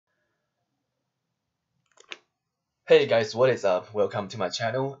Hey guys, what is up? Welcome to my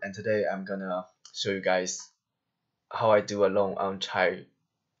channel, and today I'm gonna show you guys how I do a loan on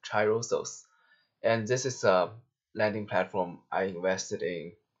chysos. And this is a lending platform I invested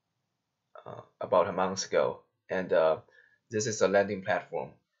in about a month ago. And this is a lending platform.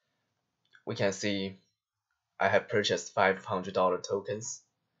 We can see I have purchased $500 tokens,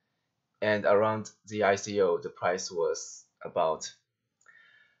 and around the ICO, the price was about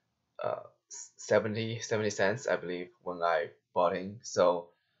uh, 70 cents, I believe, when I bought in.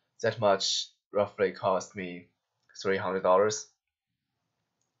 So that much roughly cost me $300.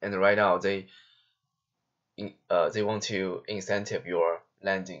 And right now they want to incentive your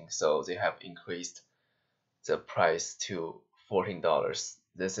lending, so they have increased the price to $14.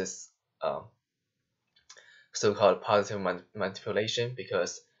 This is so-called positive manipulation,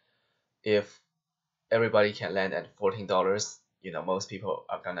 because if everybody can lend at $14, most people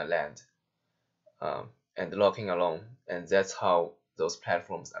are gonna lend and locking alone, and that's how those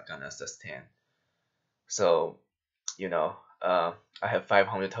platforms are gonna sustain. So I have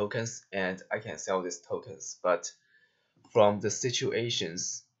 500 tokens and I can sell these tokens, but from the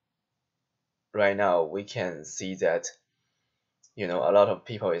situations right now we can see that a lot of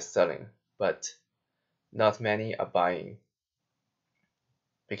people is selling, but not many are buying,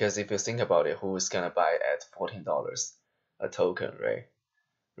 because if you think about it, who's gonna buy at $14 a token, right?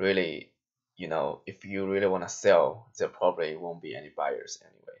 Really, if you really want to sell, there probably won't be any buyers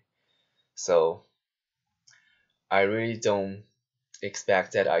anyway. So I really don't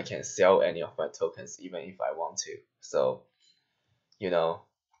expect that I can sell any of my tokens even if I want to. So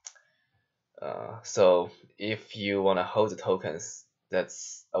so if you want to hold the tokens,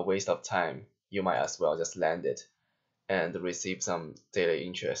 that's a waste of time. You might as well just lend it and receive some daily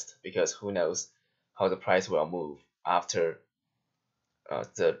interest, because who knows how the price will move after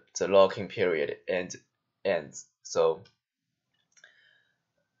the locking period ends. So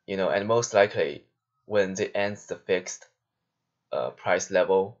and most likely when it ends the fixed price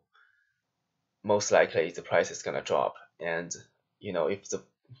level, most likely the price is gonna drop. And if the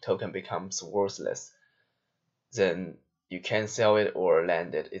token becomes worthless, then you can sell it or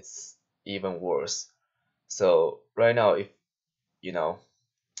lend it. It's even worse. So right now, if you know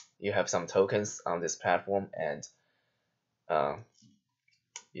you have some tokens on this platform, and uh,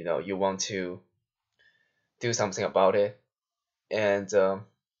 you want to do something about it, and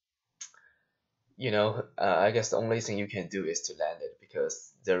I guess the only thing you can do is to lend it,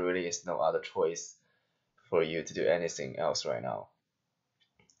 because there really is no other choice for you to do anything else right now.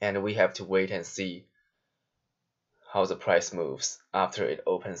 And we have to wait and see how the price moves after it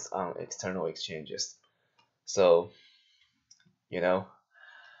opens on external exchanges. So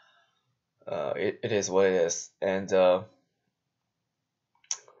it is what it is. And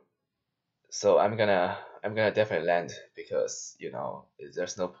so I'm gonna definitely land, because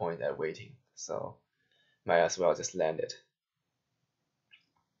there's no point at waiting, so might as well just land it.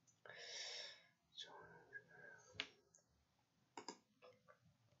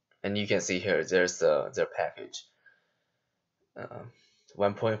 And you can see here there's their package.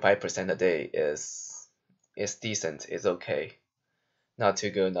 1.5% a day is decent, is okay, not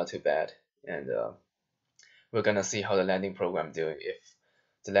too good, not too bad. And we're gonna see how the lending program do. If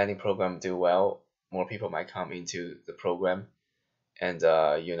the lending program do well, more people might come into the program, and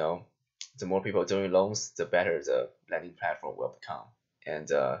the more people doing loans, the better the lending platform will become, and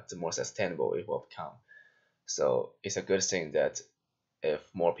the more sustainable it will become. So it's a good thing that if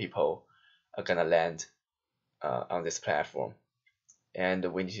more people are gonna lend on this platform, and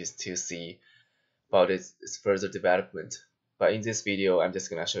we need to see about its further development. But in this video, I'm just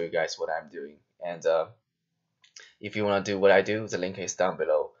gonna show you guys what I'm doing, and if you wanna do what I do, the link is down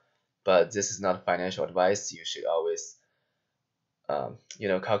below. But this is not financial advice. You should always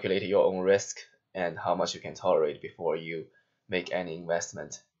calculate your own risk and how much you can tolerate before you make any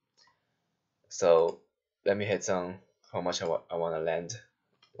investment. So let me hit on how much I want to lend.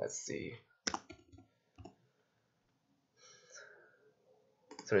 Let's see,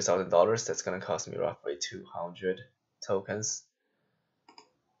 $3,000. That's gonna cost me roughly 200 tokens.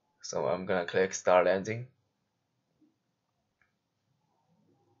 So I'm gonna click start lending.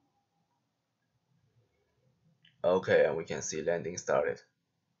 Okay, and we can see lending started.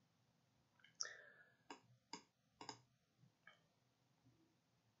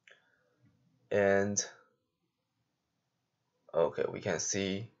 And okay, we can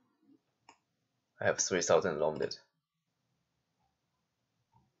see I have 3,000 loaned.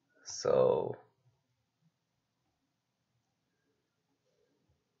 So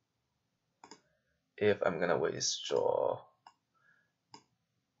if I'm gonna withdraw,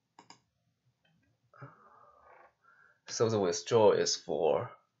 So the withdrawal is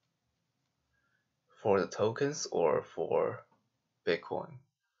for the tokens or for Bitcoin?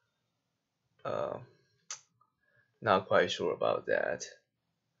 Not quite sure about that,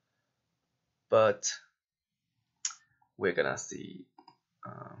 but we're gonna see.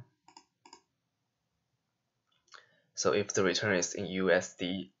 So if the return is in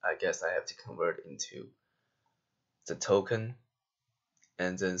USD, I guess I have to convert into the token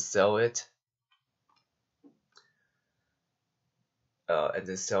and then sell it,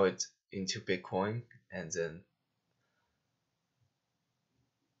 into Bitcoin, and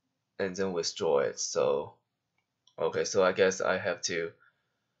then withdraw it. So okay, so I guess I have to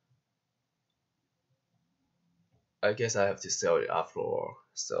sell it after all.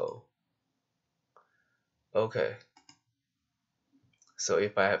 So okay, so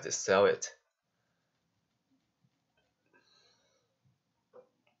if I have to sell it,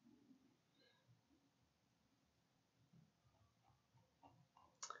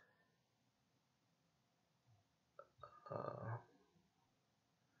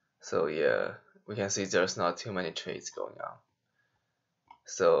 so yeah, we can see there's not too many trades going on.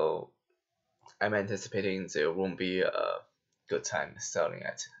 So I'm anticipating there won't be a good time selling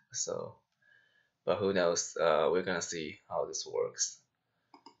it. So, but who knows? We're gonna see how this works.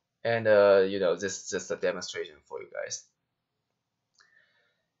 And this is just a demonstration for you guys.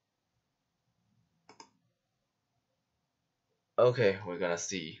 Okay, we're gonna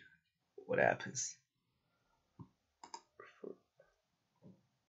see what happens.